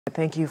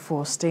Thank you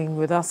for staying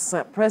with us.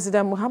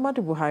 President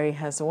Muhammadu Buhari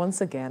has once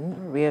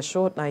again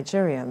reassured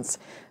Nigerians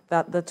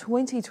that the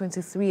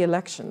 2023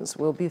 elections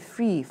will be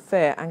free,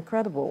 fair and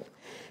credible.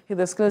 He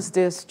disclosed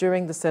this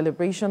during the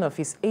celebration of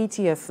his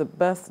 80th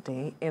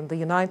birthday in the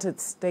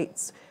United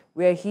States,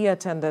 where he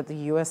attended the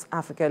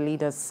U.S.-Africa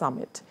Leaders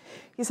Summit.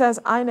 He says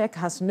INEC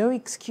has no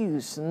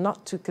excuse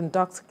not to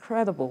conduct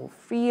credible,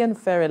 free and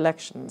fair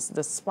elections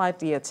despite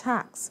the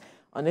attacks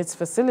on its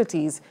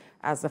facilities,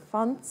 as the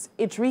funds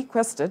it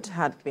requested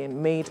had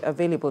been made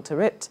available to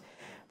it.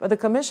 But the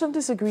Commission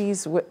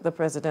disagrees with the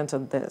President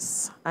on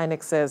this.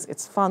 INEC says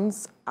its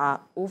funds are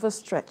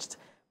overstretched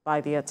by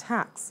the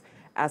attacks,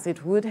 as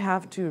it would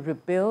have to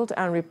rebuild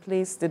and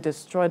replace the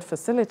destroyed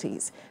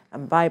facilities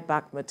and buy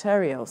back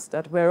materials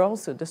that were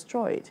also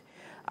destroyed.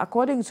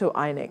 According to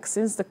INEC,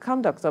 since the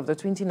conduct of the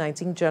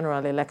 2019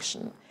 general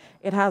election,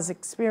 it has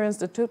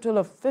experienced a total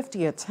of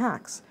 50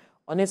 attacks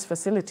on its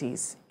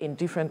facilities in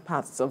different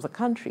parts of the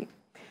country.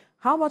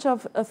 How much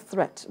of a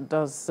threat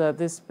does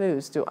this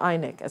pose to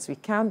INEC as we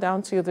count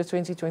down to the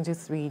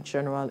 2023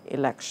 general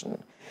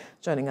election?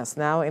 Joining us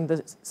now in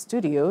the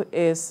studio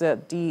is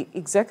the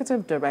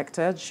Executive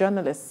Director,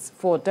 Journalists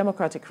for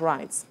Democratic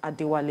Rights,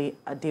 Adewale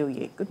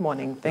Adeoye. Good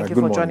morning. Thank you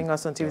for joining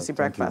us on TVC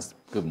Breakfast.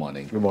 Good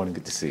morning. Good morning.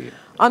 Good to see you.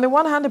 On the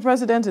one hand, the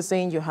President is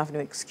saying you have no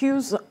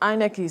excuse.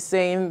 INEC is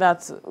saying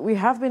that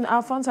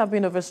our funds have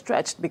been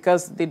overstretched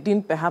because they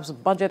didn't perhaps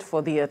budget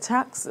for the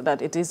attacks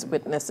that it is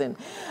witnessing.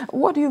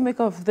 What do you make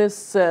of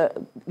this,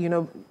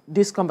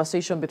 this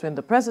conversation between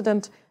the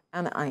President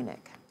and INEC?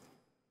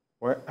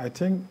 Well, I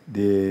think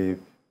the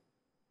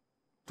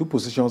two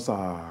positions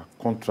are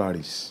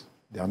contraries.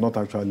 They are not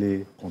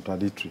actually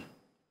contradictory.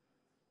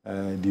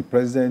 The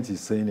President is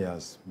saying he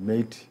has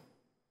made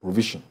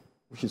provision,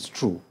 which is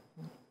true.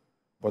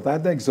 But I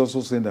think he's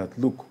also saying that,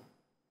 look,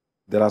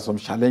 there are some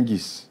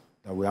challenges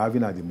that we're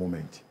having at the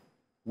moment,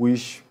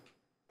 which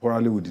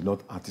probably we did not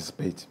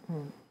anticipate.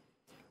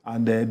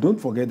 And don't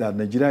forget that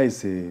Nigeria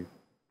is a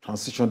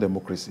transition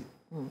democracy.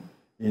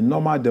 In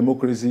normal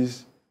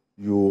democracies,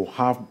 you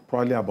have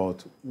probably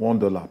about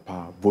 $1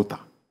 per voter.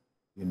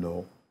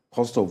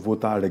 Cost of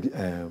voter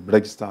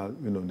register,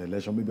 in the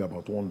election, maybe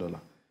about $1.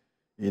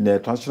 In a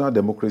transitional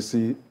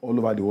democracy, all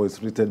over the world, it's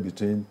rated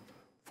between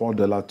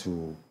 $4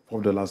 to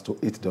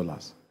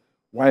 $8.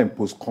 While in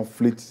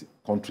post-conflict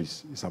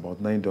countries, it's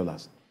about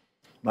 $9.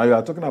 Now you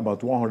are talking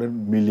about 100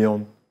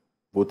 million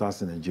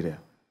voters in Nigeria.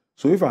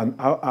 So if an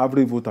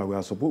average voter,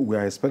 we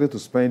are expected to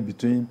spend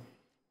between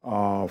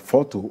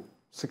 $4 to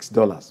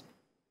 $6,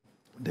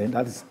 then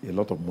that is a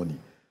lot of money.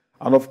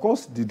 And of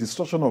course, the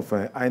destruction of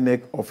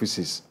INEC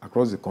offices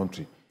across the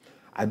country,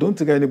 I don't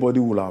think anybody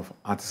would have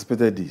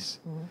anticipated this.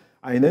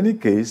 And in any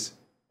case,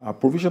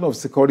 provision of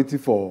security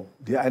for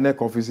the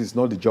INEC office is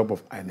not the job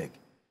of INEC.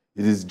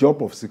 It is the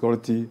job of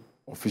security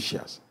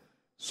officials.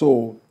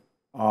 So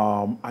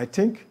I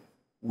think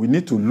we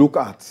need to look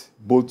at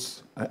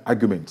both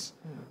arguments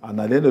and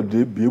at the end of the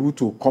day, be able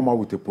to come out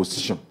with a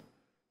position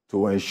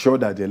to ensure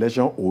that the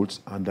election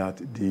holds and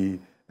that the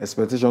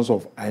expectations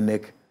of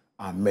INEC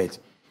are met.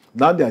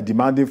 Now they are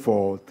demanding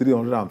for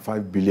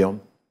 305 billion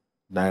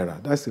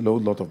naira. That's a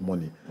lot of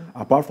money,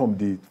 apart from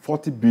the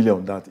 40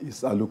 billion that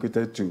is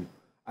allocated to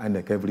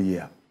INEC every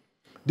year.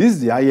 This is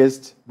the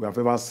highest we have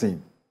ever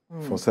seen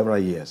for several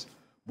years.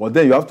 But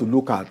then you have to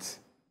look at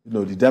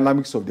the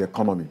dynamics of the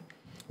economy.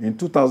 In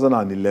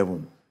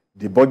 2011,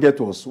 the budget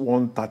was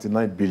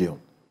 139 billion.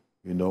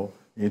 In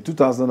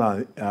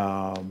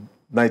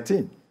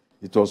 2019,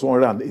 it was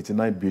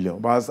 189 billion.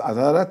 But at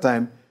that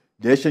time,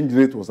 the exchange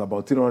rate was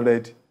about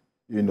 300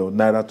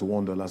 naira to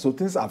 $1. So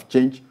things have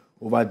changed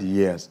over the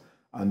years.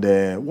 And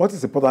what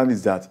is important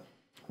is that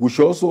we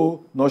should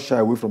also not shy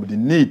away from the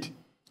need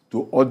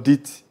to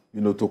audit,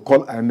 to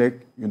call INEC,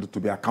 to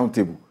be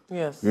accountable.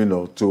 Yes. In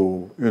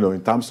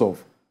terms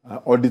of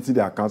auditing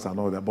the accounts and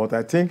all that. But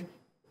I think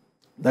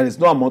there is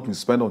no amount we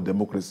spend on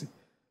democracy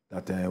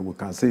that we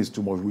can say is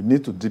too much. We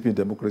need to deepen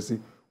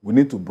democracy. We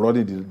need to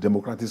broaden the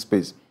democratic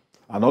space.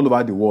 And all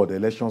over the world,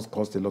 elections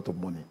cost a lot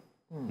of money.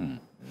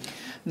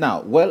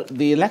 Now, well,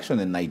 the election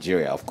in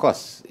Nigeria, of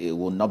course, it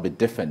will not be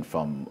different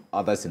from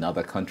others in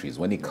other countries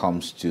when it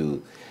comes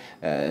to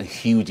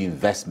huge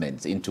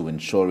investments into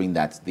ensuring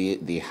that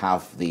they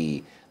have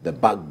the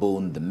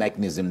backbone, the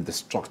mechanism, the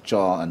structure,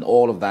 and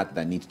all of that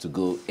needs to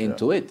go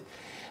into it.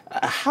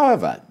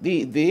 However,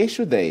 the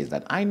issue there is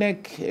that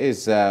INEC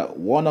is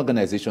one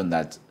organization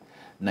that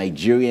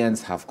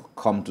Nigerians have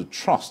come to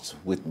trust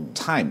with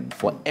time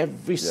for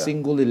every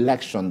single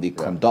election they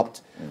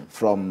conduct,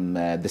 from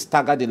the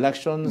staggered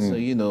elections,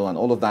 and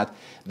all of that.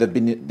 They've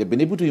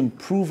been able to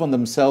improve on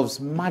themselves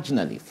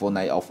marginally,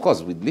 of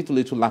course, with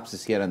little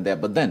lapses here and there.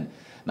 But then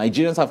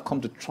Nigerians have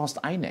come to trust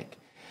INEC.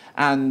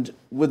 And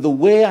with the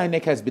way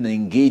INEC has been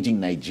engaging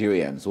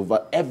Nigerians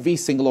over every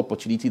single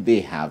opportunity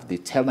they have, they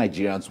tell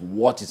Nigerians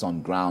what is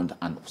on ground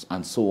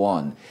and so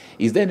on.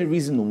 Is there any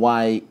reason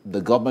why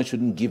the government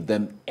shouldn't give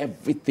them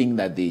everything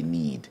that they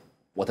need,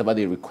 whatever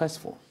they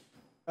request for?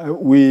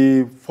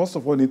 We, first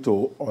of all, need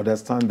to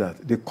understand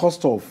that the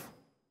cost of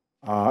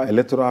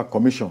electoral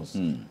commissions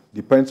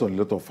depends on a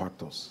lot of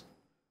factors.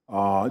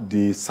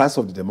 The size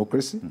of the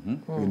democracy.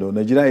 You know,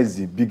 Nigeria is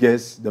the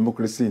biggest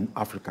democracy in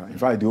Africa. In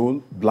fact, the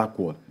whole black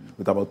world,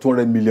 with about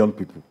 200 million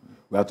people.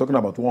 We are talking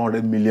about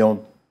 100 million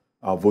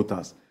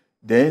voters.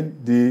 Then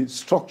the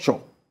structure,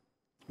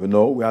 you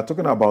know, we are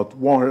talking about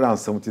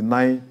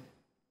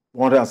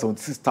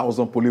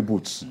 176,000 polling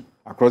booths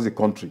across the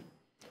country.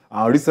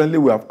 Recently,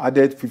 we have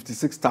added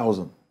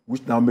 56,000,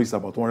 which now makes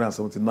about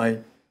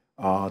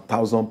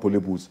 179,000 polling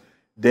booths.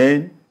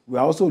 Then we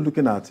are also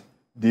looking at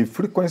the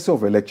frequency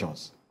of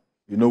elections.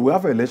 You know, we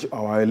have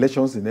our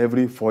elections in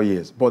every 4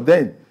 years, but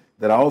then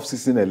there are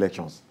off-season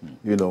elections.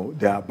 You know,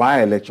 there are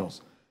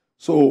by-elections.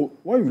 So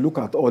when you look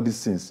at all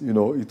these things, you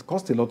know, it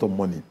costs a lot of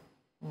money.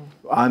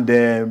 And,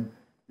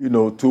 you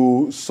know,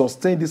 to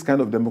sustain this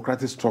kind of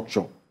democratic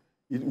structure,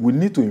 we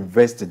need to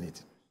invest in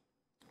it.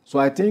 So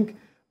I think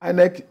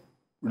INEC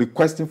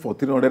requesting for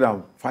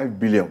 305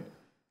 billion.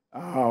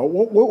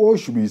 What we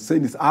should be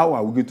saying is how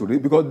are we going to raise?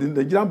 Because the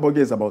Nigerian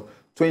budget is about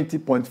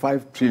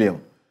 20.5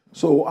 trillion.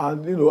 So,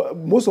 and you know,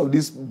 most of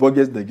these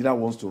budgets Nigeria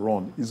wants to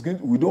run,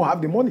 we don't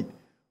have the money.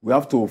 We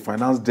have to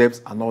finance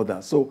debts and all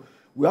that. So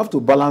we have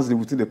to balance it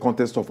within the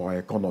context of our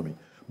economy.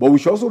 But we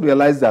should also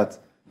realize that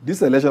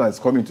this election is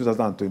coming in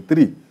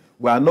 2023.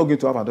 We are not going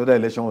to have another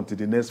election until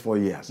the next 4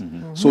 years.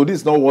 So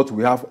this is not what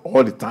we have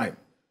all the time.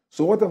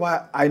 So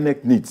whatever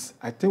INEC needs,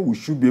 I think we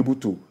should be able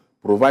to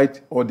provide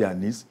all their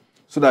needs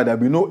so that there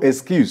will be no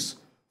excuse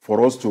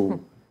for us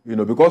to, you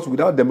know, because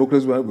without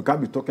democracy, we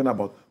can't be talking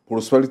about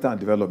prosperity and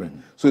development.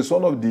 So it's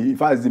one of the, in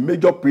fact, it's the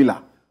major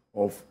pillar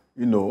of,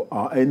 you know,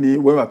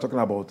 when we are talking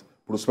about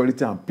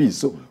prosperity and peace.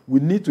 So we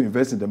need to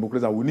invest in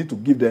democracy and we need to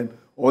give them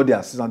all the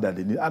assistance that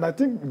they need. And I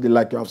think,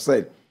 like you have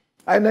said,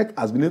 INEC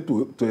has been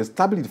able to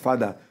establish the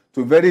fact that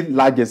to a very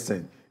large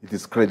extent, it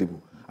is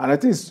credible. And I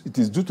think it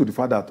is due to the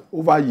fact that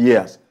over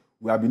years,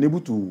 we have been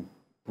able to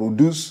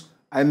produce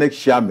INEC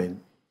chairmen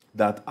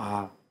that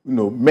are, you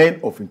know, men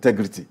of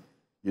integrity.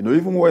 You know,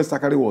 even when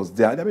Sakari was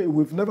there, I mean,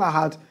 we've never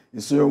had a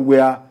situation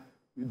where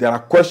there are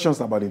questions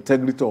about the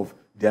integrity of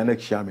the INEC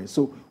chairman.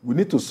 So we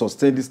need to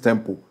sustain this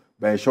tempo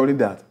by ensuring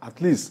that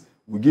at least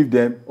we give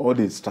them all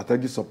the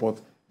strategic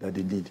support that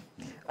they need.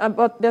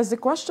 But there's the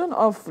question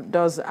of,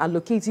 does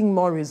allocating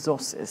more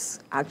resources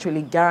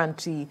actually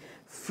guarantee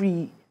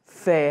free,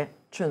 fair,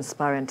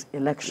 transparent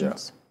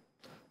elections?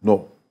 Yeah.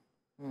 No.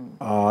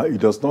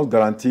 It does not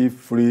guarantee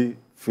free,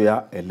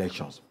 fair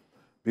elections.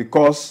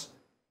 Because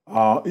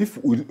if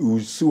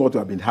we see what we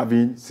have been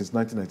having since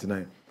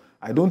 1999,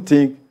 I don't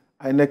think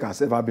INEC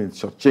has ever been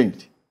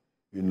shortchanged.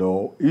 You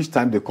know, each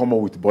time they come up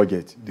with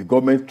budget, the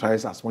government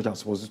tries as much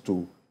as possible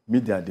to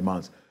meet their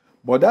demands.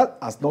 But that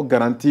has not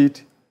guaranteed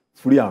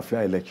free and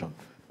fair election.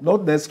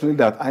 Not necessarily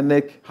that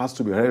INEC has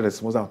to be very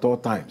responsible at all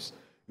times.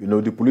 You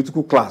know, the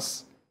political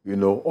class, you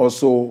know,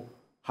 also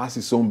has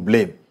its own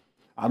blame.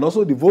 And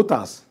also the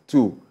voters,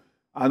 too.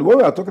 And when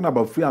we are talking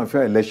about free and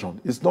fair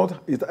election, it's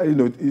not, you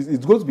know,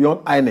 it goes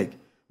beyond INEC.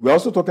 We're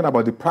also talking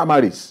about the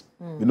primaries,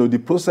 you know, the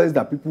process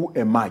that people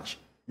emerge,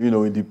 you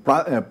know, in the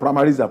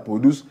primaries that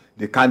produce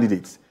the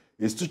candidates.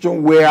 A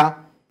situation where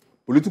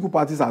political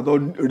parties are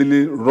not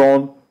really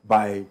run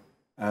by,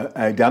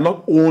 they are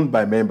not owned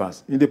by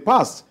members. In the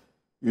past,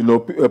 you know,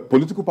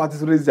 political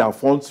parties raise their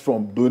funds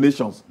from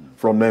donations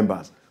from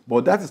members.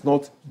 But that is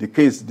not the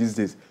case these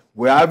days.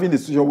 We're having a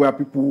situation where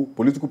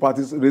political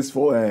parties raise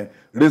funds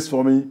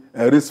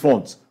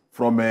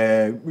from,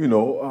 you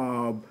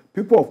know,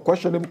 people of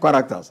questionable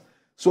characters.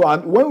 So,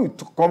 and when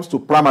it comes to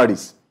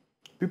primaries,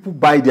 people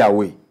buy their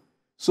way.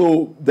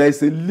 So there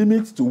is a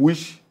limit to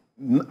which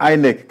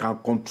INEC can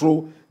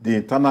control the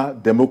internal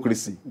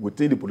democracy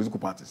within the political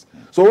parties.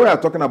 So when we are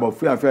talking about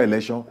free and fair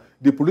election,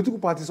 the political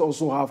parties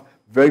also have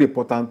very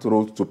important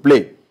roles to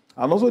play.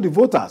 And also the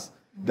voters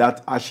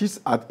that at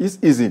each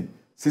season,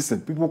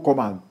 people come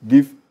and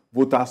give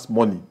voters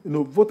money. You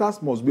know,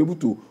 voters must be able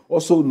to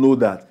also know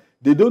that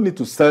they don't need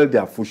to sell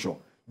their future.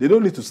 They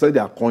don't need to sell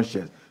their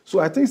conscience. So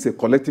I think it's a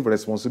collective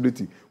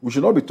responsibility. We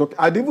should not be talking,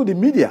 and even the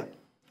media,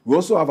 we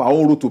also have our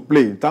own role to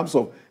play in terms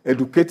of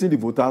educating the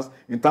voters,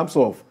 in terms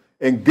of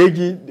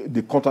engaging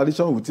the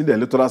contradiction within the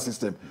electoral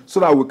system, so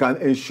that we can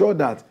ensure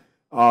that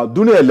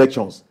during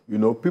elections, you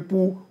know,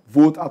 people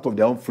vote out of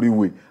their own free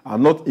will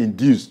and not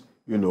induced,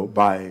 you know,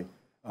 by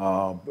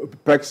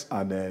perks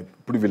and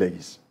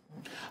privileges.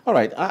 All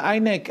right,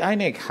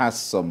 INEC has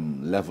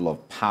some level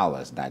of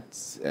powers that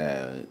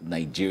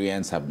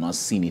Nigerians have not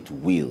seen it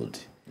wield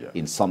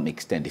in some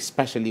extent,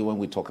 especially when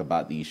we talk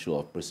about the issue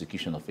of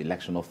prosecution of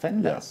election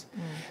offenders.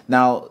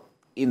 Now,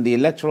 in the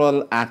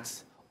Electoral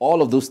Act,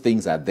 all of those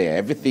things are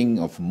there.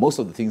 Most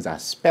of the things are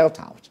spelled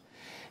out.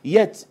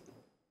 Yet,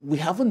 we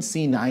haven't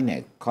seen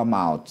INEC come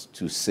out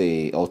to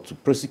say or to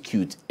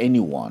prosecute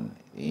anyone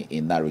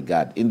in that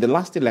regard. In the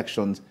last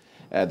elections,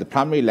 the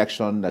primary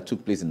election that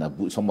took place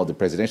in some of the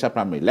presidential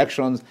primary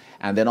elections,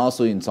 and then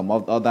also in some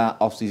of other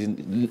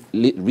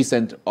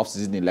recent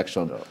off-season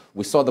elections,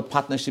 we saw the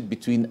partnership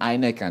between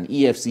INEC and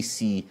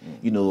EFCC,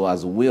 you know,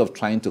 as a way of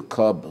trying to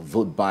curb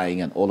vote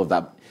buying and all of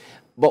that.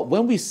 But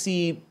when we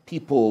see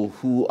people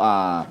who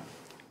are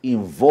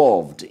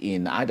involved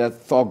in either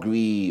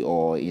thuggery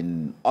or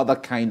in other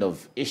kind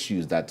of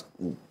issues that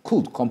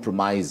could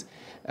compromise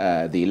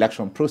the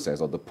election process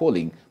or the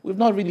polling, we've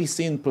not really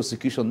seen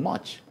prosecution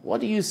much.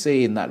 What do you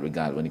say in that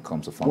regard when it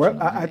comes to functioning?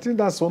 Well, I think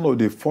that's one of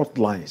the fault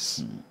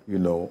lines,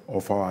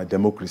 of our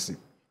democracy,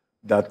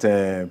 that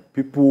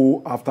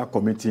people, after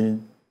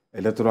committing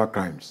electoral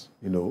crimes,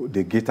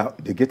 they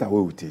get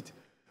away with it.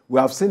 We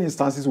have seen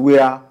instances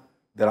where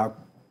there are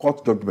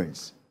court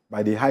judgments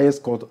by the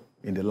highest court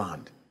in the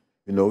land,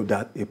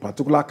 that a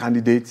particular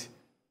candidate,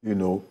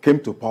 came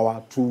to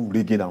power through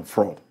rigging and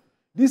fraud.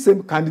 This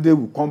same candidate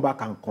will come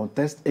back and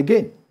contest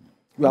again.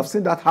 We have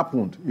seen that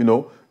happen.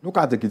 Look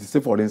at the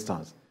State, for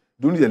instance.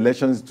 During the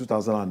elections in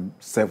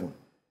 2007,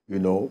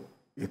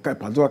 a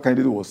particular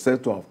candidate was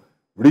said to have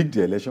rigged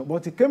the election,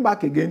 but he came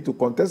back again to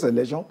contest the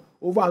election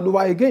over and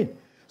over again.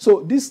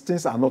 So these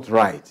things are not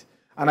right.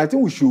 And I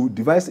think we should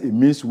devise a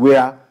means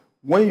where,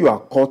 when you are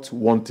caught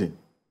wanting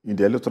in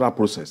the electoral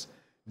process,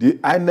 the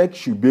INEC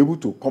should be able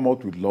to come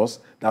out with laws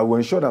that will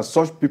ensure that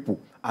such people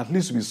at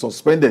least be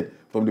suspended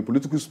from the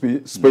political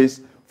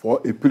space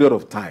for a period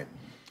of time.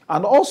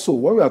 And also,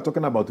 when we are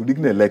talking about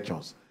rigging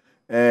elections,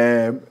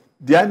 the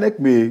INEC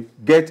may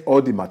get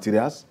all the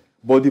materials,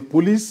 but the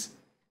police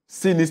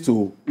still needs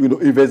to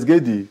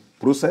investigate the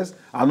process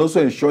and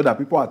also ensure that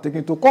people are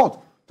taken to court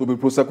to be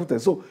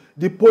prosecuted. So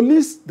the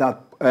police that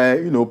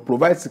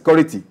provide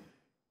security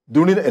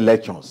during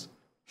elections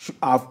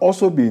have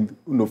also been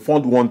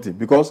found wanting,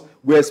 because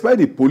we expect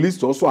the police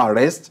to also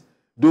arrest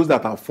those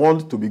that are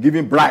found to be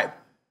giving bribe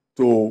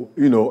to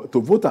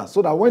voters,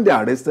 so that when they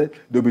are arrested,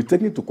 they'll be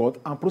taken to court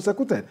and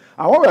prosecuted.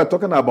 And when we are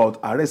talking about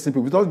arresting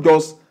people, it's not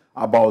just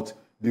about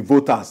the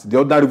voters, the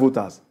ordinary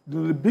voters,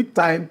 the big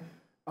time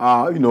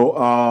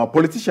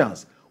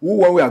politicians who,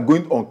 when we are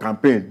going on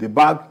campaign, they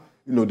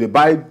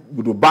buy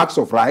bags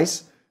of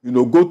rice,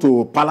 go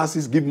to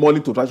palaces, give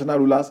money to traditional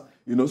rulers,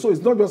 so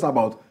it's not just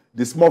about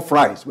the small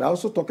fries. We're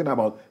also talking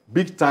about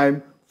big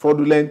time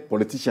fraudulent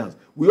politicians.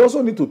 We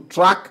also need to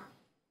track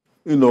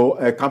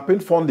campaign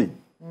funding.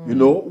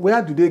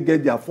 Where do they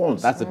get their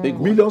funds? That's a big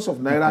one. Millions of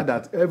naira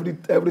that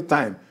every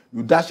time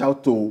you dash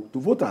out to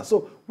voters.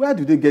 So where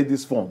do they get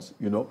these funds?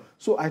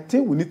 So I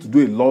think we need to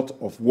do a lot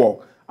of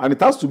work, and it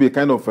has to be a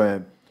kind of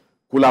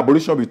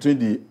collaboration between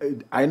the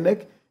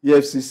INEC,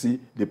 EFCC,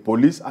 the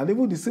police, and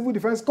even the Civil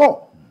Defense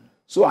Corps.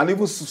 So, and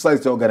even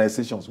society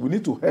organizations. We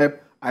need to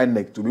help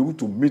INEC to be able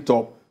to meet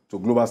up to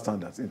global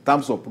standards in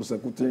terms of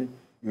prosecuting,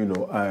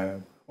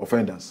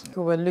 offenders.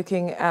 We're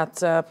looking at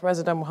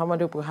President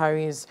Muhammadu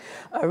Buhari's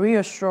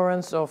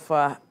reassurance of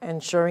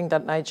ensuring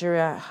that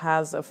Nigeria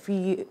has a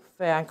free,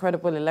 fair and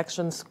credible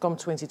elections come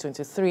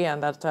 2023,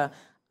 and that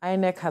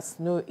INEC has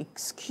no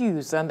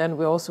excuse. And then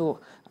we also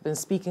have been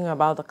speaking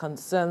about the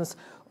concerns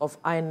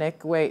of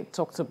INEC, where it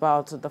talked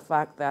about the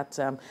fact that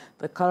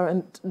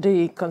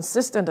the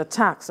consistent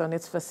attacks on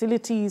its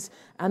facilities,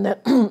 and then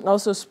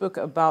also spoke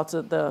about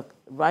the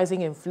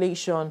rising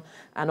inflation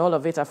and all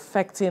of it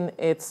affecting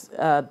its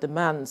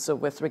demands. So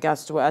with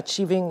regards to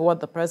achieving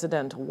what the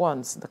president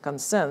wants, the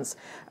concerns,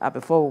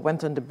 before we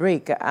went on the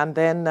break. And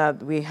then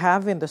we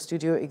have in the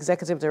studio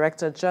Executive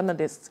Director,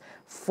 Journalist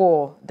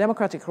for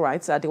Democratic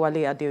Rights,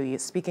 Adewale Adeoye,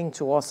 speaking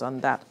to us on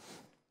that.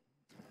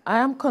 I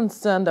am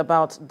concerned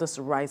about this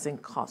rising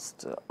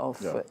cost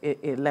of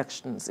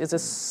elections. Is it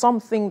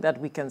something that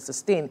we can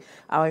sustain?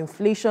 Our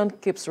inflation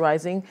keeps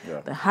rising,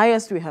 the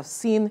highest we have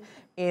seen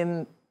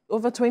in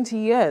over 20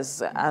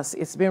 years, as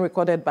it's been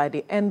recorded by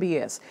the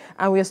NBS,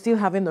 and we are still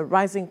having the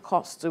rising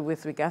cost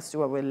with regards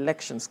to our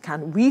elections.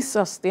 Can we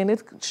sustain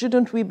it?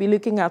 Shouldn't we be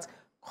looking at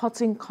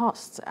cutting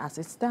costs as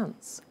it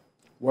stands?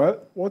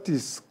 Well, what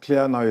is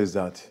clear now is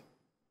that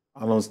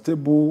an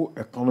unstable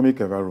economic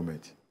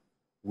environment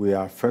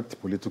will affect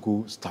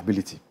political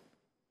stability,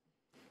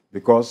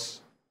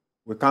 because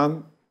we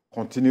can't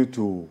continue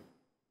to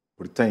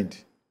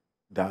pretend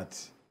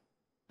that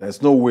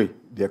there's no way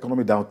the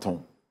economic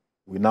downturn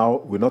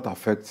will not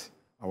affect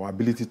our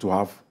ability to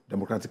have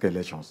democratic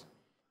elections.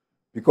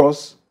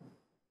 Because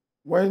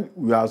when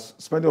we are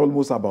spending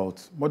almost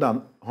about more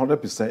than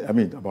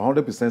 100%, about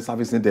 100%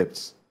 servicing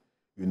debts,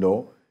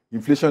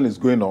 inflation is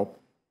going up,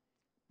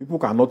 people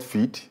cannot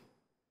feed,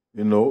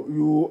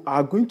 you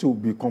are going to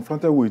be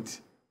confronted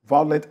with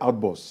violent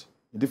outbursts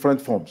in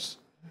different forms,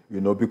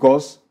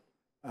 because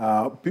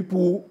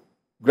people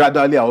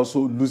gradually are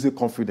also losing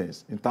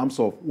confidence in terms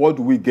of what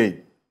do we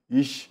gain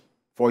each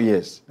 4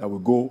 years that we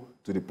go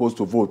to the polls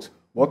to vote.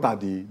 What are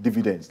the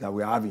dividends that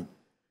we are having?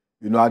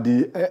 At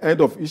the end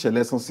of each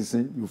election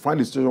season, you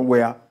find a situation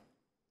where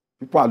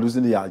people are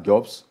losing their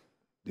jobs,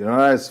 the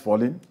naira is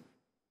falling,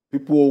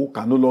 people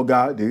can no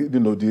longer,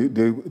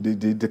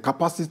 the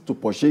capacity to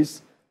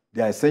purchase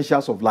the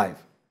essentials of life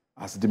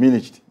has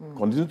diminished,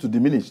 continue to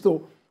diminish.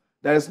 So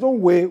there is no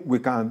way we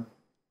can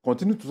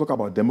continue to talk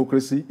about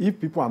democracy if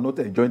people are not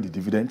enjoying the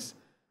dividends.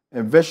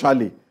 And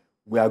eventually,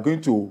 we are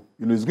going to,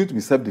 it's going to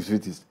be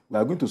self-defeatist. We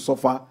are going to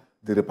suffer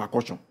the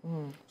repercussion.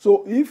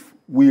 So if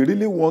we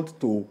really want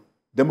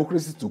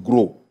democracy to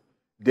grow,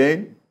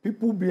 then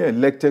people being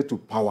elected to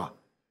power,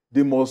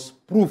 they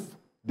must prove,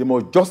 they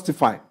must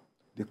justify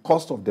the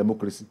cost of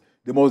democracy.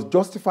 They must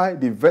justify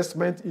the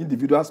investment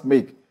individuals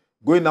make,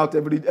 going out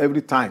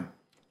every time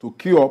to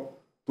queue up,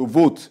 to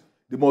vote.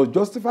 They must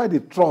justify the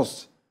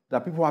trust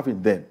that people have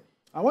in them.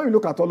 And when you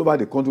look at all over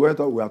the country,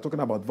 we are talking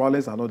about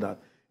violence and all that,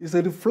 it's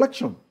a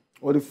reflection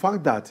of the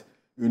fact that,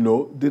 you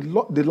know,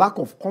 the lack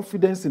of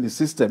confidence in the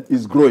system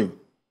is growing.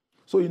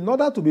 So in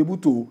order to be able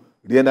to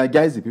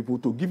re-energize the people,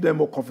 to give them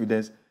more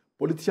confidence,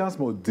 politicians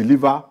must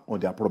deliver on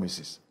their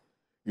promises.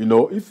 You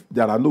know, if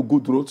there are no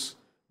good roads,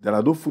 there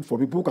are no food for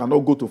people who cannot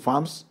go to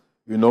farms,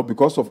 you know,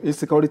 because of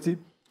insecurity,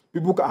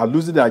 people are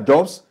losing their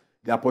jobs,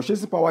 their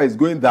purchasing power is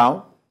going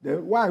down,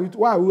 then why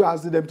are we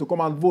asking them to come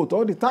and vote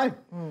all the time?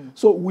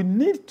 So we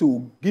need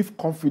to give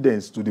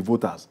confidence to the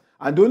voters.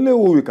 And the only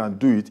way we can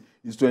do it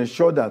is to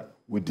ensure that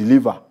we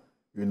deliver,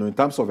 you know, in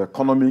terms of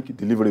economic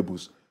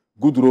deliverables,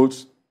 good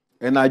roads,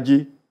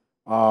 energy,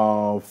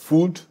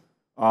 food,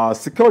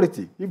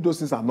 security. If those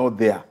things are not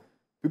there,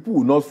 people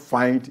will not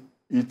find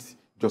it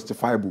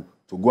justifiable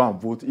to go and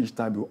vote each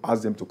time you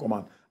ask them to come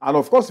out. And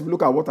of course, if you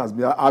look at what has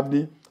been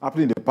happening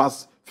in the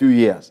past few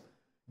years,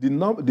 the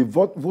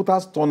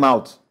voters'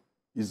 turnout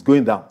is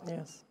going down.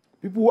 Yes.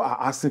 People are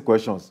asking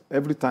questions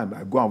every time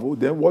I go and vote.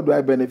 Then what do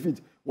I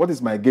benefit? What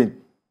is my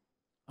gain?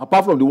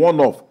 Apart from the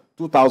one-off,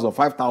 2,000,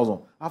 5,000.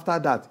 After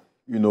that,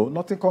 you know,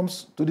 nothing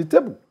comes to the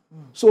table.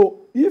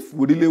 So if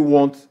we really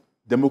want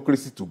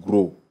democracy to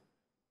grow,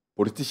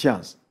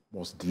 politicians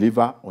must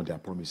deliver on their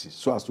promises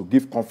so as to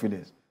give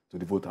confidence to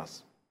the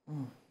voters.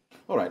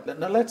 All right,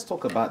 now let's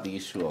talk about the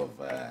issue of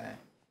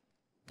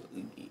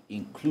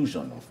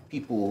inclusion of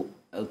people,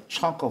 a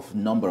chunk of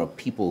number of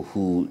people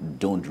who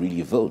don't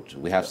really vote.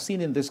 We have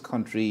seen in this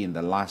country in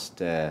the last,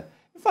 in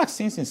fact,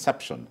 since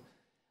inception,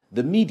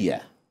 the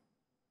media,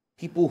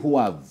 people who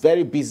are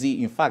very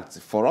busy. In fact,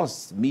 for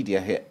us,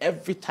 media here,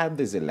 every time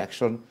there's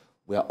election,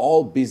 we are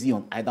all busy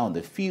on either on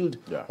the field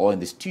or in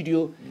the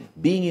studio,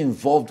 being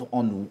involved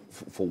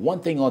for one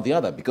thing or the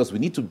other, because we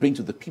need to bring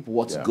to the people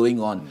what's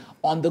going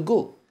on the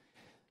go.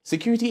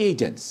 Security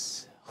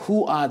agents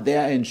who are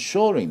there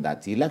ensuring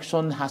that the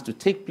election has to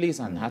take place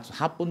and has to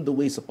happen the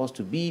way it's supposed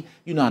to be,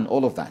 you know, and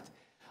all of that,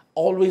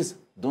 always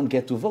don't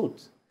get to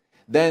vote.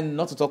 Then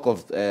not to talk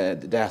of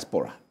the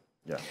diaspora.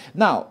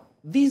 Now,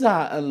 these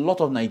are a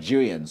lot of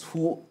Nigerians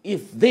who,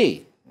 if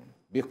they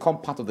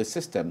become part of the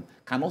system,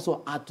 can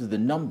also add to the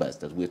numbers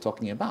that we're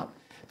talking about.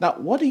 Now,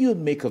 what do you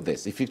make of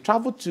this? If you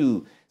travel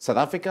to South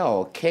Africa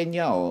or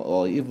Kenya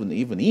or even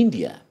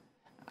India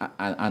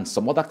and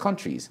some other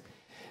countries,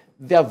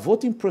 their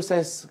voting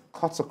process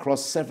cuts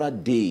across several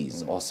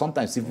days or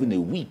sometimes even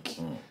a week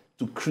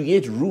to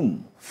create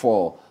room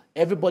for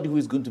everybody who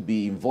is going to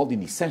be involved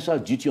in essential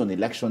duty on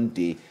election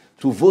day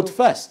to vote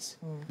first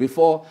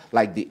before,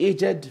 like the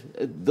aged,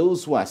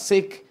 those who are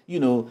sick, you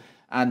know,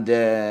 and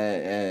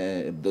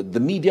the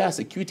media,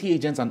 security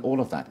agents, and all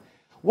of that.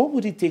 What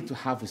would it take to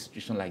have a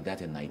situation like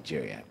that in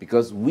Nigeria?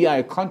 Because we are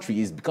a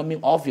country, it's becoming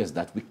obvious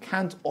that we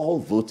can't all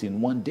vote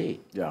in one day.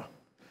 Yeah.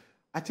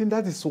 I think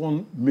that is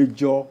one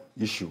major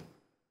issue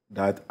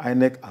that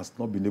INEC has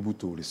not been able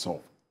to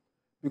resolve.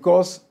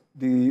 Because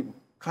the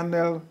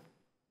ground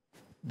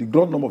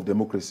norm of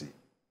democracy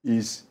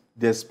is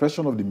the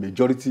expression of the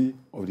majority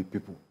of the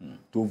people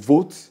to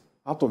vote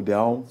out of their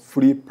own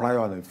free,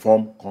 prior, and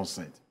informed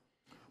consent.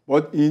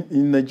 But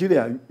in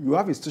Nigeria, you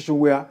have a situation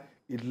where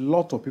a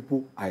lot of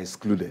people are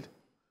excluded,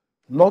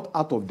 not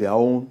out of their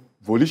own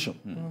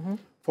volition.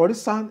 For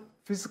instance,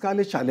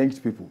 physically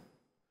challenged people.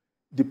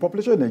 The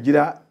population in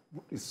Nigeria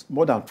is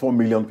more than 4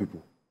 million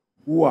people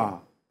who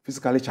are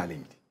physically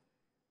challenged.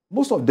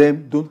 Most of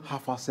them don't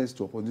have access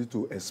to opportunity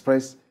to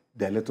express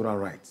their electoral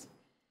rights.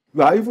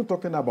 We are even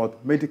talking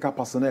about medical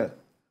personnel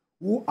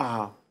who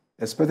are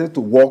expected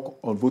to work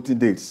on voting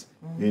dates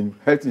in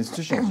health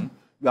institutions.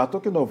 We are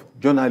talking of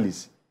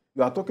journalists.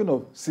 We are talking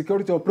of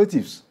security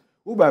operatives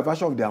who, by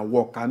virtue of their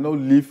work, cannot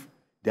leave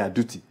their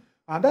duty.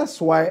 And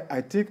that's why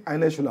I think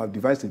INEC should have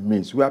devised a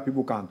means where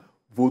people can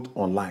vote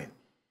online.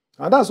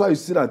 And that's why you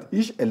see that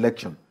each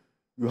election,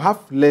 you have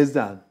less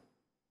than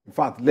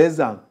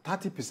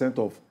 30%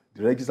 of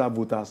the registered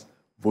voters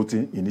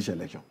voting in each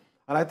election.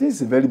 And I think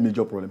it's a very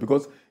major problem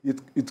because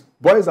it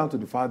boils down to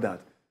the fact that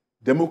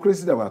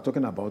democracy that we are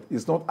talking about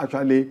is not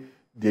actually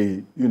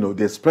the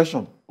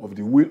expression of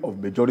the will of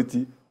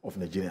majority of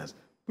Nigerians.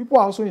 People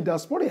are also in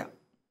diaspora.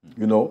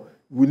 You know,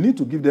 we need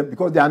to give them,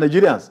 because they are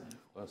Nigerians.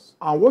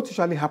 And what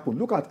usually happens,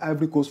 look at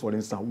Ivory Coast, for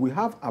instance. We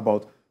have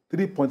about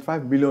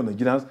 3.5 million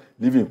Nigerians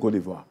living in Cote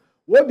d'Ivoire.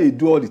 What they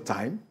do all the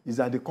time is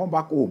that they come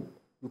back home.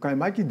 You can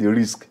imagine the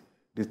risk,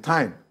 the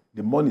time,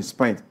 the money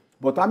spent.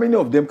 But how many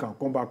of them can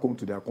come back home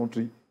to their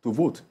country to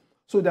vote?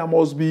 So there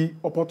must be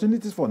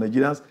opportunities for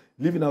Nigerians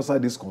living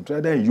outside this country,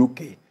 either in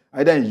UK,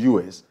 either in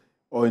US,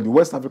 or in the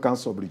West African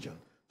sub-region,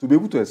 to be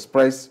able to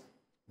express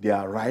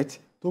their right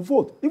to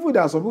vote. Even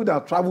there are some people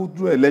that travel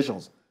through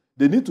elections,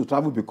 they need to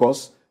travel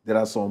because there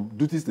are some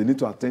duties they need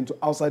to attend to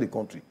outside the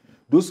country.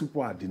 Those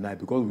people are denied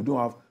because we don't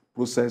have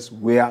process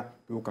where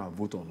people can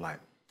vote online.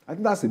 I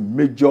think that's a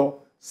major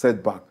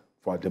setback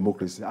for our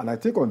democracy. And I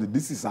think on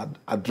this is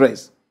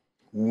addressed,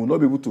 we will not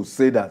be able to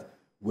say that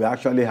we're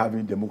actually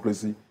having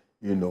democracy,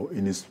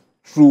 in its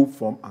true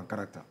form and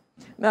character.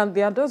 Now,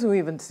 there are those who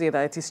even say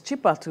that it is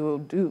cheaper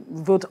to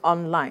vote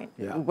online.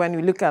 Yeah. When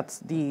you look at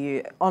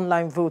the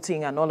online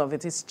voting and all of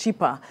it, it's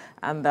cheaper,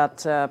 and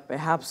that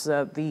perhaps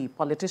the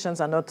politicians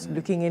are not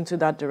looking into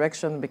that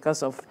direction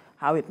because of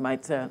how it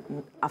might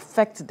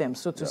affect them,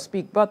 so to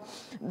speak. But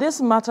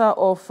this matter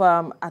of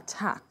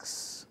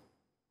attacks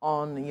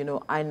on,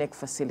 INEC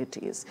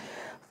facilities,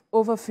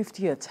 over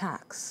 50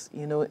 attacks,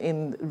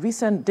 in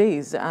recent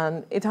days,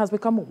 and it has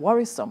become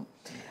worrisome.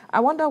 I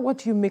wonder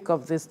what you make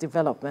of this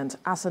development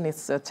as in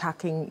it's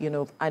attacking,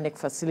 INEC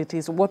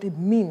facilities, what it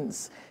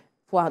means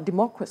for our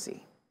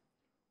democracy.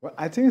 Well,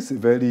 I think it's a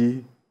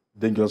very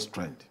dangerous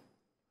trend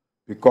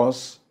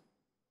because,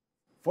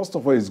 first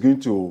of all, it's going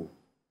to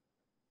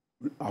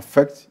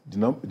affect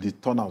the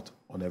turnout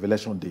on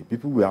election day.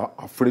 People were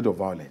afraid of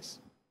violence.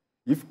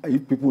 If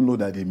people know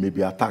that they may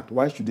be attacked,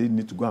 why should they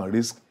need to go and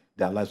risk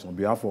their lives on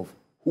behalf of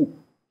who?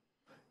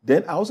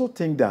 Then I also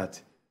think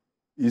that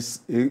it's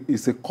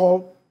a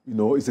call,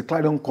 it's a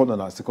clarion call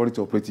on our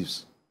security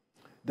operatives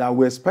that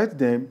we expect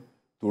them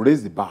to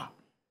raise the bar,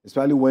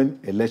 especially when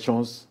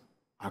elections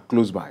are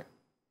close by.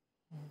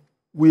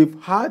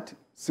 We've had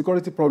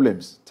security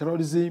problems,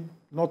 terrorism,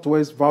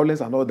 northwest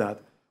violence and all that,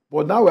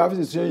 but now we're having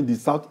a situation in the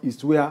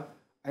southeast where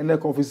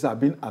INEC offices have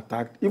been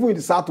attacked. Even in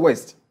the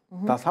southwest,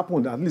 that's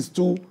happened. At least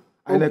 2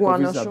 INEC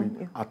offices have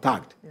been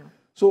attacked. Yeah.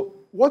 So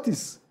what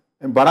is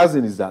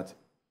embarrassing is that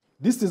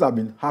these things have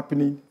been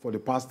happening for the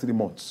past 3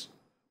 months,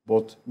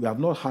 but we have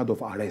not heard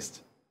of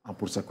arrest and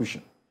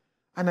prosecution.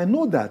 And I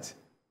know that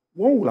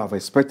one would have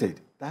expected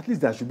that at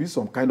least there should be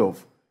some kind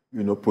of,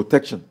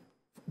 protection.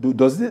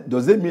 Does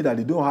it mean that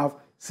they don't have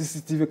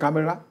CCTV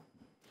camera?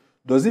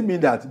 Does it mean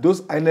that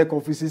those INEC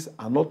offices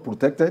are not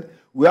protected?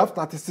 We have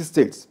 36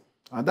 states,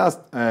 and that's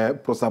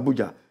plus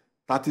Abuja,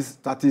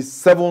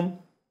 37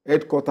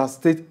 headquarters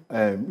state,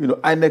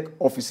 INEC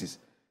offices.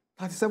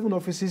 37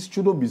 offices it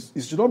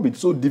should not be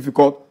so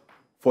difficult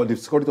for the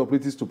security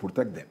operatives to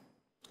protect them.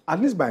 At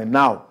least by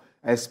now,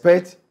 I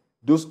expect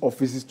those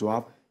offices to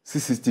have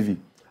CCTV.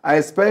 I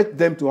expect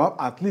them to have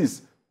at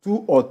least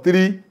 2 or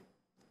 3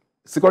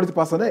 security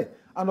personnel.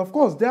 And of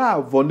course, there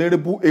are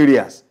vulnerable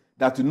areas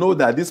that you know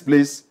that these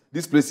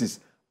places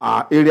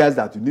are areas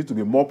that you need to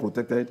be more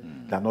protected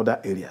than other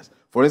areas.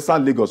 For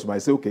instance, Lagos, you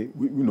might say, okay,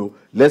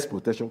 less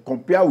protection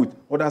compared with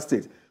other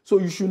states. So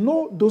you should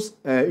know those,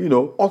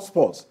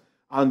 hotspots.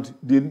 And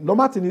the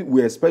normal thing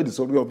we expect the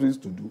security officers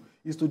to do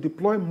is to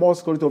deploy more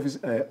security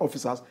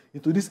officers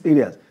into these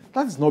areas.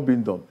 That is not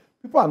being done.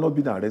 People are not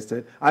being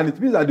arrested, and it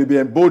means that they'll be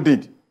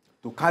emboldened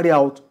to carry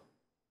out,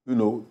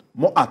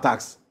 more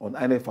attacks on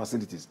INEC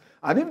facilities.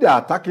 And if they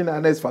are attacking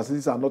INEC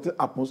facilities and nothing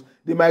happens,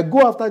 they might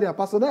go after their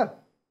personnel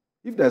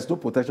if there's no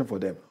protection for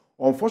them.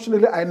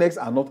 Unfortunately,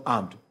 INECs are not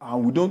armed,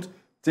 and we don't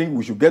think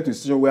we should get to a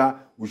situation where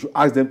we should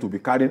ask them to be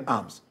carrying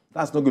arms.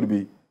 That's not going to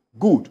be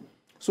good.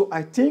 So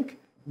I think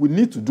we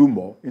need to do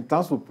more in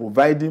terms of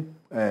providing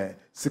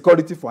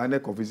security for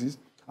INEC offices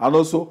and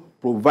also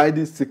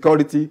providing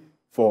security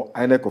for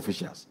INEC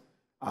officials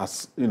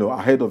as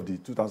ahead of the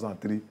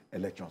 2003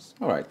 elections.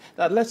 All right.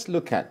 Now let's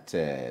look at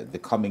the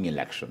coming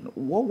election.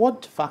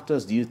 What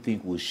factors do you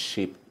think will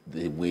shape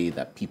the way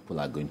that people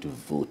are going to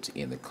vote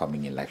in the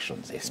coming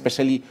elections,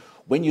 especially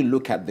when you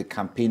look at the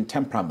campaign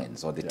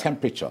temperaments or the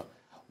temperature,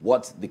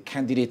 what the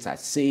candidates are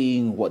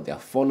saying, what their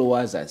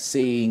followers are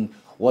saying,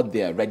 what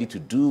they are ready to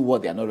do,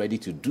 what they are not ready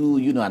to do,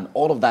 and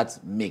all of that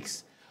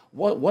mix.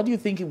 What do you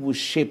think it will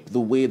shape the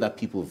way that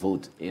people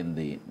vote in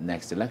the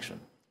next election?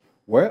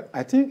 Well,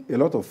 I think a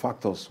lot of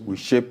factors will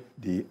shape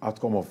the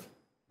outcome of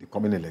the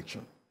coming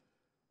election.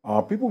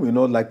 People may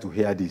not like to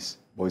hear this,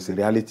 but it's a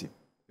reality.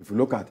 If you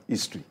look at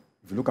history,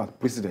 if you look at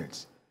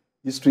precedents,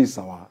 history is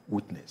our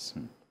witness.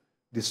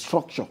 The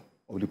structure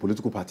of the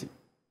political party.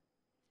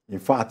 In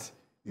fact,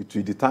 it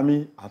will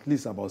determine at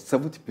least about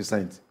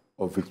 70%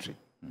 of victory.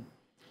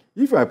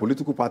 If you are a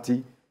political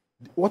party,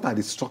 what are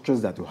the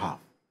structures that you have?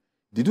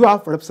 Did you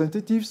have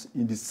representatives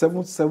in the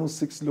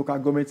 776 local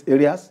government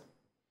areas?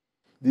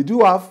 Did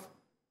you have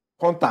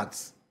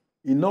contacts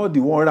in all the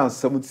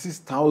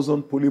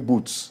 176,000 polling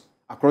booths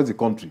across the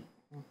country?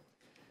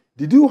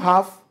 Did you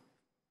have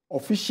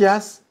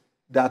officials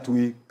that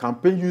will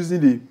campaign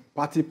using the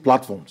party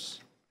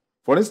platforms?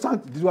 For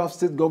instance, did you have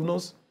state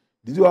governors?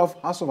 Did you have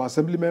House of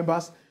Assembly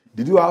members?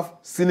 Did you have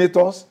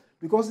senators?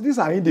 Because these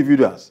are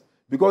individuals.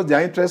 Because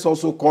their interests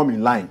also come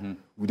in line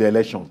with the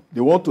elections.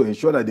 They want to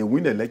ensure that they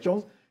win the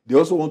elections. They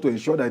also want to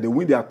ensure that they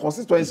win their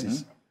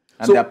constituencies.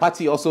 And so, their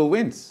party also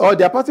wins. Or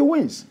their party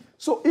wins.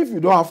 So if you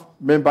don't have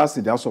members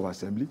in the House of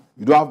Assembly,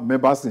 you don't have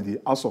members in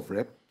the House of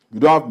Rep, you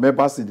don't have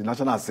members in the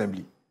National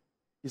Assembly,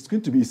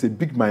 it's a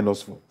big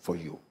minus for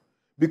you.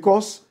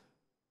 Because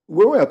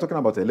when we are talking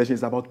about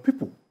elections, it's about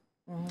people.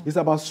 It's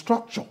about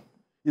structure.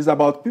 It's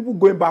about people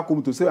going back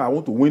home to say, I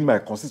want to win my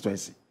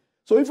constituency.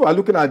 So if we are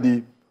looking at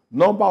the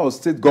number of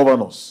state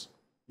governors,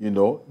 the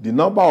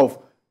number of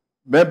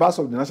members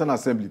of the National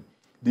Assembly,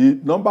 the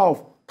number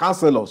of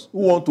councillors who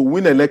want to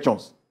win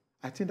elections.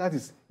 I think that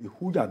is a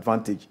huge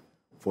advantage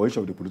for each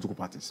of the political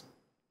parties.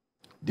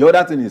 The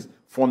other thing is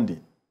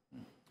funding.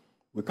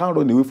 We can't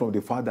run away from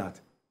the fact that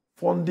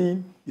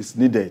funding is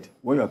needed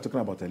when you are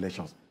talking about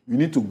elections. You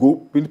need to go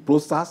print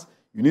posters,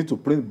 you need to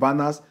print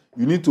banners,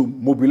 you need to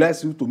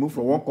mobilize you to move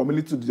from one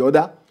community to the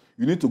other,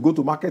 you need to go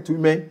to market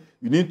women,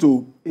 you need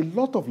to, a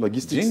lot of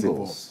logistics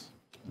involved.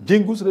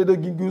 Jingles, radio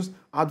jingles,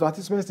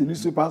 advertisements in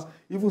newspapers,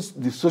 even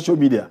the social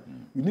media.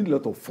 You need a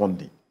lot of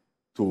funding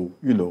to,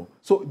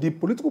 So the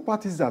political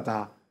parties that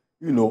are,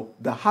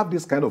 that have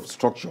this kind of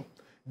structure,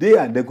 they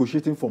are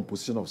negotiating from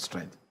position of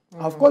strength.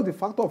 Of course, the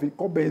factor of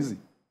incumbency.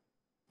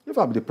 If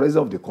I'm the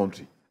president of the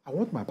country, I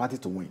want my party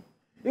to win.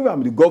 If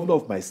I'm the governor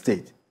of my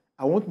state,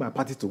 I want my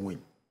party to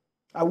win.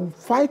 I will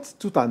fight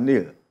tooth and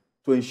nail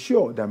to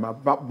ensure that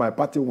my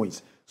party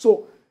wins.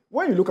 So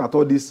when you look at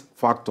all these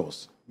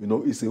factors,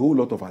 it's a whole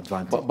lot of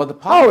advantage. But the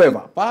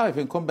power of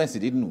incumbency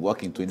didn't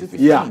work in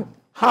 2015. Yeah.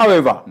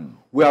 However,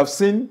 we have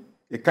seen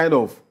a kind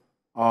of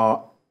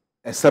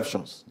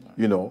exceptions,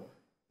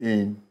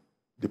 in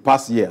the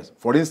past years.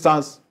 For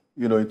instance,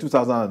 in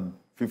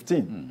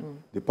 2015,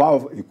 the power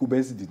of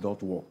incumbency did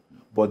not work.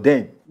 But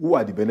then, who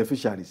are the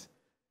beneficiaries?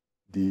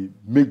 The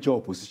major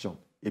opposition,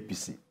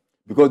 APC.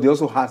 Because they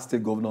also had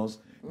state governors.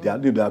 There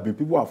have been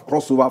people who have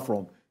crossed over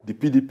from the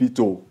PDP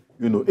to,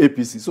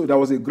 APC. So there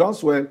was a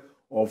groundswell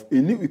of a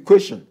new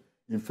equation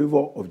in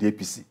favor of the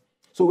APC.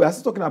 So we are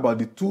still talking about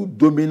the two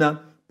dominant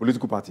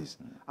political parties.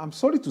 I'm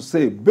sorry to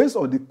say, based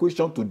on the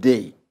question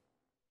today,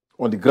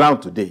 on the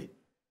ground today,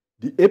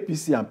 the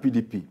APC and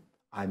PDP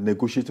are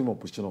negotiating from a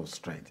position of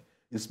strength.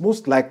 It's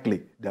most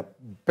likely the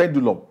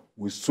pendulum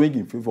will swing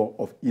in favor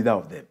of either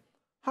of them.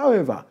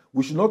 However,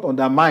 we should not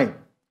undermine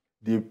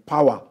the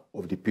power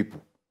of the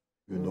people,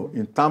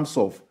 in terms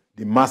of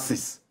the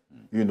masses,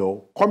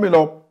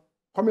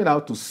 coming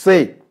out to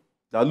say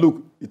that,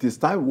 look, it is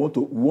time we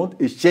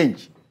want a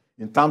change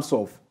in terms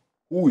of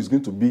who is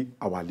going to be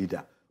our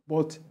leader.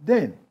 But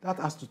then that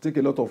has to take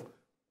a lot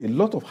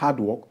of hard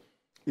work,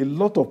 a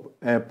lot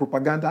of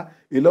propaganda,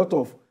 a lot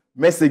of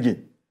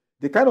messaging.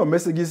 The kind of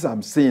messages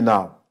I'm saying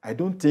now, I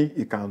don't think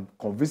it can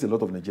convince a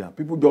lot of Nigerians.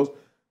 People just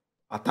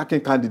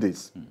attacking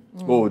candidates.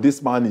 Oh,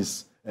 this man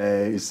his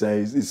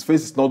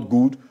face is not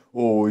good.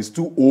 Oh, he's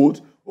too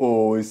old.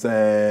 Oh,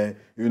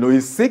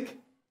 he's sick.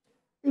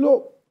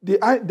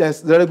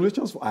 There's the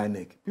regulations for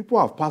INEC. People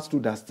have passed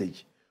through that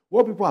stage.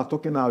 What people are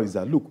talking now is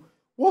that, look,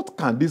 what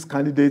can this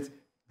candidate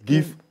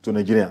give to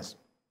Nigerians?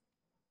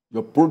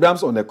 Your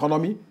programs on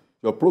economy,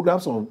 your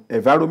programs on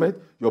environment,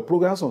 your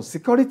programs on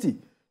security,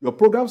 your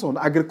programs on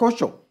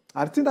agriculture.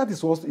 I think that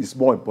is what is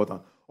more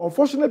important.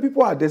 Unfortunately,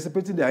 people are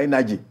dissipating their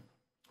energy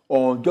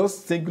on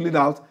just singling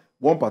out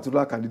one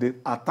particular candidate,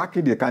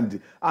 attacking the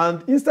candidate.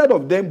 And instead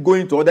of them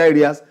going to other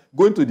areas,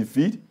 going to the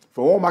field,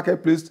 from one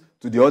marketplace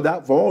to the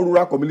other, from one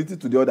rural community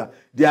to the other,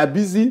 they are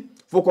busy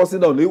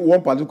focusing on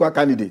one particular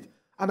candidate.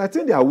 And I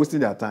think they are wasting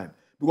their time.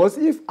 Because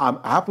if I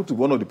happen to be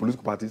one of the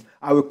political parties,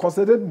 I will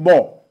concentrate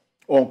more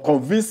on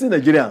convincing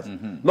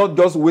Nigerians, not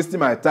just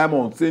wasting my time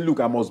on saying, look,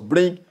 I must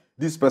bring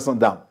this person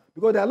down.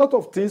 Because there are a lot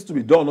of things to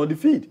be done on the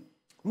field.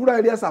 Rural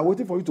areas are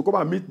waiting for you to come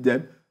and meet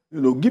them,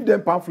 give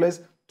them pamphlets,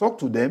 talk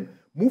to them,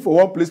 move from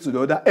one place to the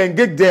other,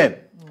 engage them,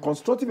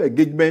 constructive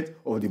engagement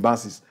of the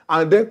masses,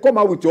 and then come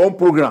out with your own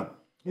program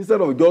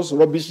instead of just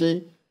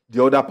rubbishing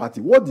the other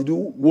party. What did you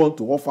want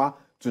to offer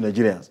to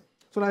Nigerians?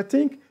 So I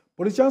think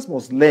politicians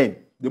must learn.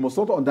 They must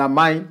not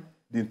undermine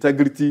the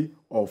integrity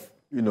of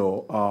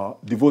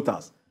the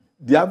voters.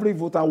 The average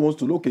voter wants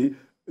to know, okay,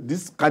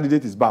 this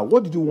candidate is bad.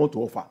 What did you want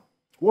to offer?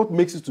 What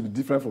makes it to be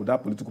different from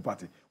that political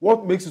party?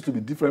 What makes it to be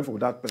different from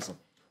that person?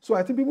 So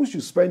I think people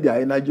should spend their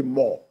energy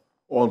more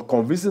on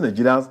convincing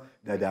Nigerians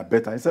that they are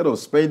better instead of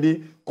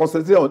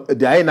concentrating on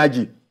their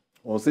energy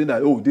on saying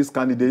that, oh, this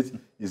candidate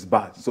is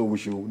bad, so we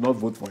should not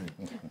vote for him.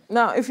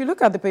 Now, if you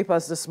look at the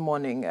papers this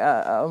morning,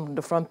 on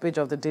the front page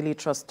of the Daily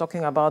Trust,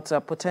 talking about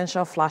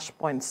potential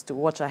flashpoints to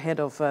watch ahead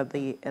of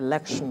the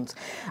elections.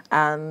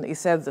 And it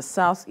says the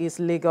Southeast,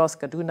 Lagos,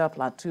 Kaduna,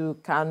 Plateau,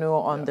 Kano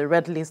on the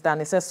red list.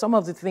 And it says some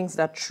of the things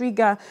that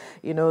trigger,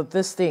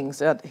 these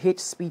things, hate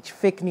speech,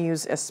 fake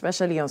news,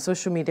 especially on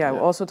social media. I will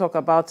also talk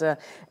about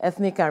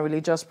ethnic and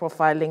religious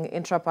profiling,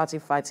 intra-party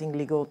fighting,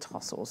 legal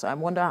tussles. I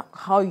wonder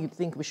how you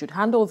think we should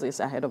handle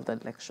this ahead of the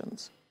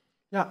elections.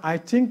 Yeah, I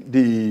think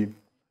the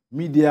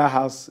media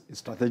has a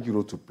strategic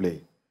role to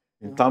play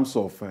in terms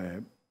of,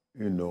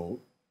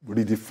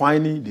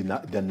 redefining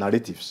the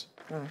narratives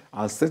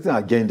and setting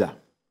an agenda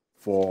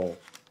for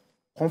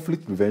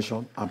conflict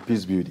prevention and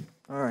peace building.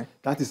 All right.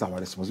 That is our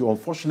responsibility.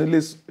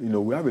 Unfortunately,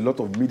 we have a lot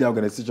of media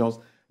organizations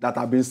that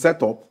have been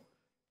set up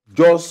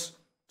just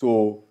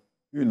to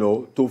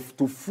fuel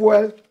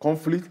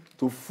conflict,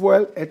 to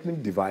fuel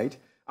ethnic divide,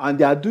 and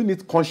they are doing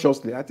it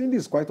consciously. I think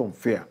this is quite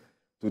unfair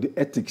to the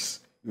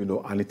ethics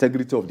and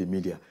integrity of the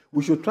media.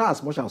 We should try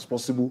as much as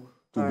possible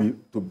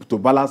to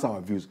balance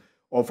our views.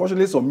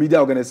 Unfortunately, some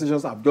media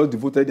organizations have just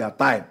devoted their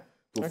time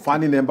to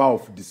fanning member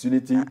of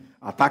disunity,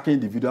 attacking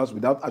individuals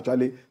without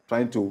actually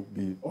trying to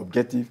be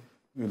objective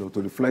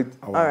to reflect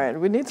our. All right,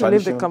 we need to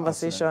leave the tradition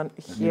conversation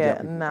as, here media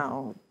people.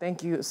 now.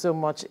 Thank you so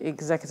much,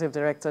 Executive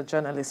Director,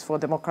 Journalist for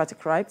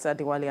Democratic Rights,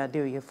 Adewale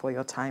Adeoye, for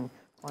your time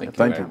on the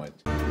Thank you program. very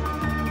much.